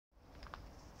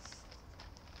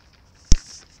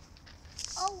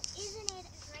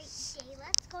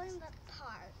the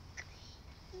park.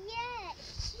 Yeah,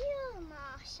 sure,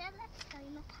 Masha. Let's go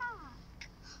in the park.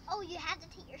 Oh, you have to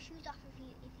take your shoes off if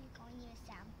you're going in a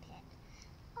sand pit.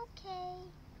 Okay.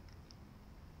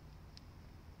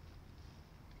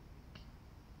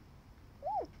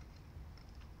 Ooh.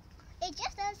 It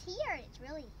just does here. It's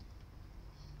really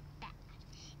bad.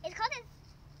 It's because it's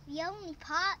the only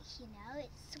park, you know.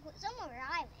 It's somewhere where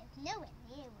I live, nowhere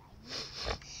near where you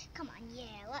live. Come on,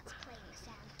 yeah, let's play in the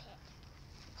sand pit.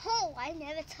 Oh, I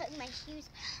never took my shoes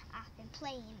off and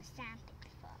playing in the sand pit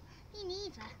before. Me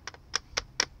neither.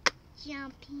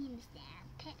 Jumping in the sand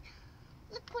pit.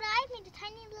 Look what I made, a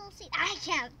tiny little seat I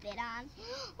can't fit on.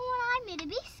 Oh, I made a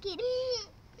biscuit.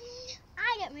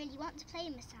 I don't really want to play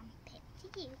in the sand pit,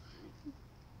 do you?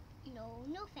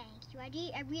 No thank you.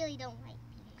 I really don't like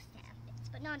being in sand pits,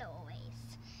 but not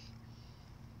always.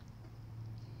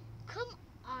 Come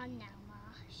on now,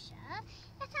 Masha.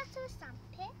 Let's have to a sand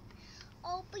pit.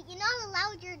 Oh, but you're not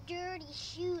allowed your dirty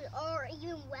shoes, or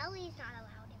even wellies not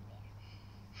allowed in there.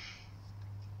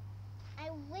 I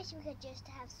wish we could just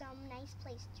have some nice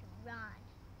place to run.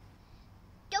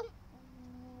 Don't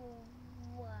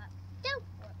worry.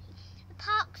 The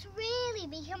park's really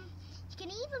big. You can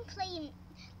even play in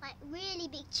like really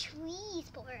big trees,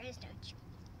 but there is no tree.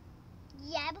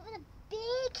 Yeah, but with a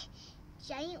big,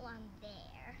 giant one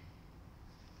there.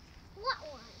 What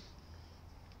one?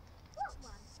 What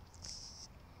one?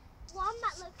 One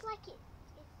that looks like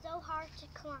it's so hard to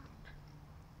climb.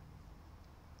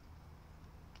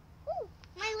 Ooh,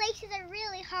 my laces are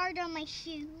really hard on my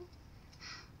shoe.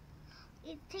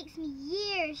 It took me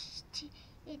years to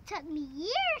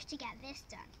get this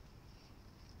done.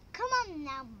 Come on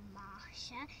now,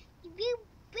 Masha. You've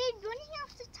been running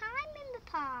out of time in the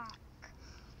park.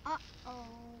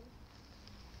 Uh-oh.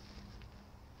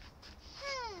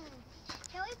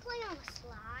 Shall we play on a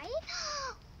slide?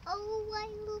 Oh, I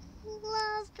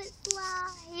love the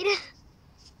slide.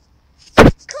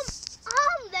 Come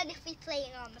on then if we're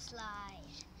playing on the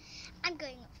slide. I'm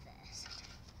going up first.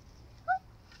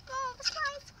 Oh, the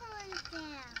slide's falling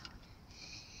down.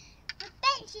 The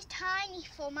bench is tiny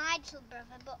for my little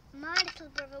brother, but my little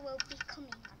brother won't be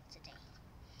coming on today.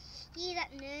 He's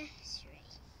at nursery.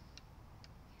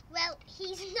 Well,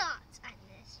 he's not at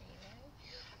nursery, really.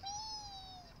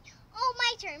 Whee! Oh,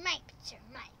 my turn.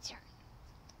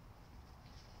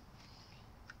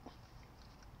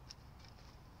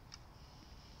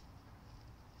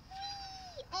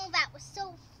 Oh, that was so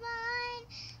fun.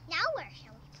 Now where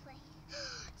shall we play?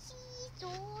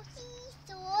 Seesaw.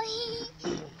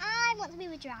 I want to be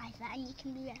the driver and you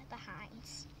can be right behind.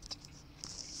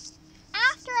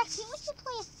 After, I think we should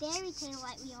play a fairy tale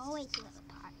like we always do at the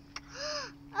park.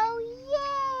 Oh,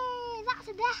 yay! That's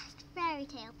the best fairy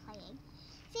tale playing.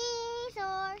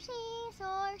 Seesaw.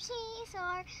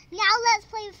 Now let's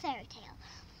play the fairy tale.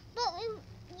 But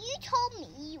you told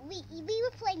me we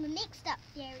were playing the mixed up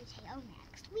fairy tale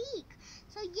next week.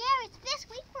 So yeah, it's this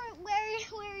week we're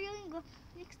doing the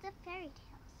mixed up fairy tales.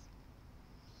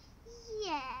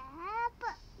 Yeah,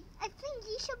 but I think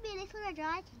you should be a Little Red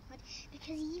Riding Hood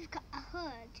because you've got a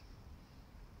hood.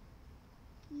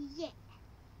 Yeah.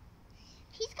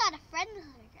 He's got a friend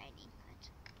Little Red Riding Hood.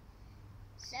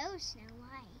 So Snow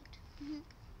White.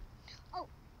 Oh,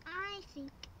 I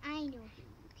think I know who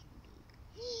you can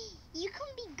be. You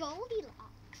can be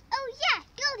Goldilocks. Oh yeah,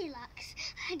 Goldilocks.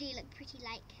 I do look pretty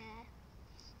like her.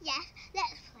 Yeah,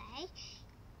 let's play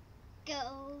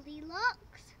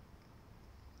Goldilocks.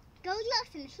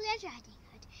 Goldilocks and Little Red Riding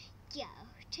Hood go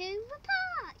to the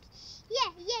park.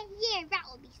 Yeah, that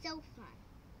will be so fun.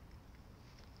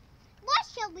 What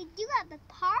shall we do at the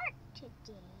park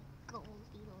today,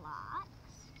 Goldilocks?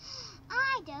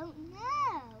 I don't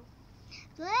know.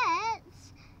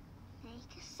 Let's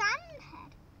make a sand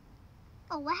head.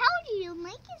 Oh, well, how do you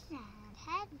make a sand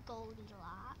head,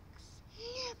 Goldilocks?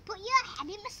 Put your head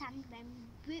in the sand, then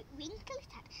wrinkle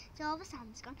it out so all the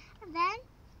sand's gone, and then,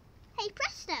 hey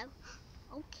presto.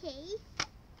 Okay.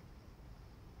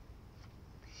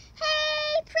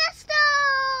 Hey presto!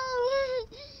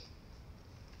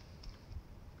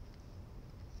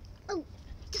 Oh,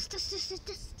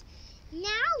 dust.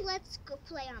 Now let's go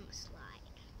play on the slide.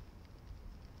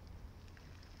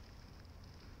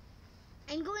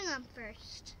 I'm going on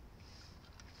first.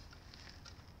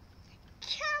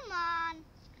 Come on,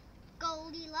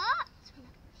 Goldilocks. We're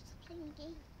not just playing a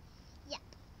game. Yep.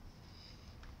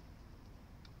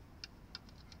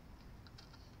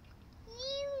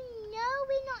 You know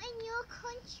we're not in your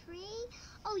country.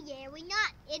 Oh yeah, we're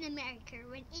not in America.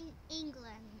 We're in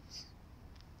England.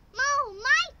 Oh,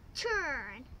 my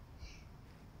turn.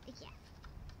 Yeah.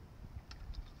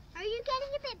 Are you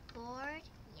getting a bit bored?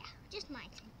 Yeah, just my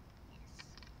turn.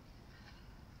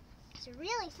 It's a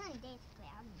really sunny day to play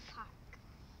out in the park.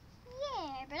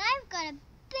 Yeah, but I've got a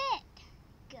bit.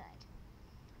 Good.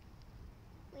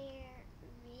 We're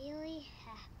really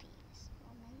happy this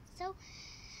moment. So,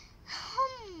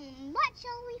 what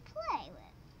shall we play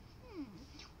with?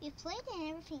 We've played in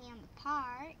everything in the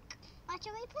park. What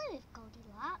shall we play with,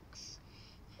 Goldilocks?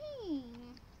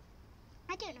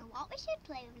 I don't know what we should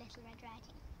play with Little Red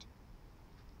Riding Hood.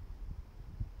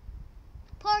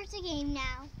 Pause the game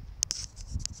now.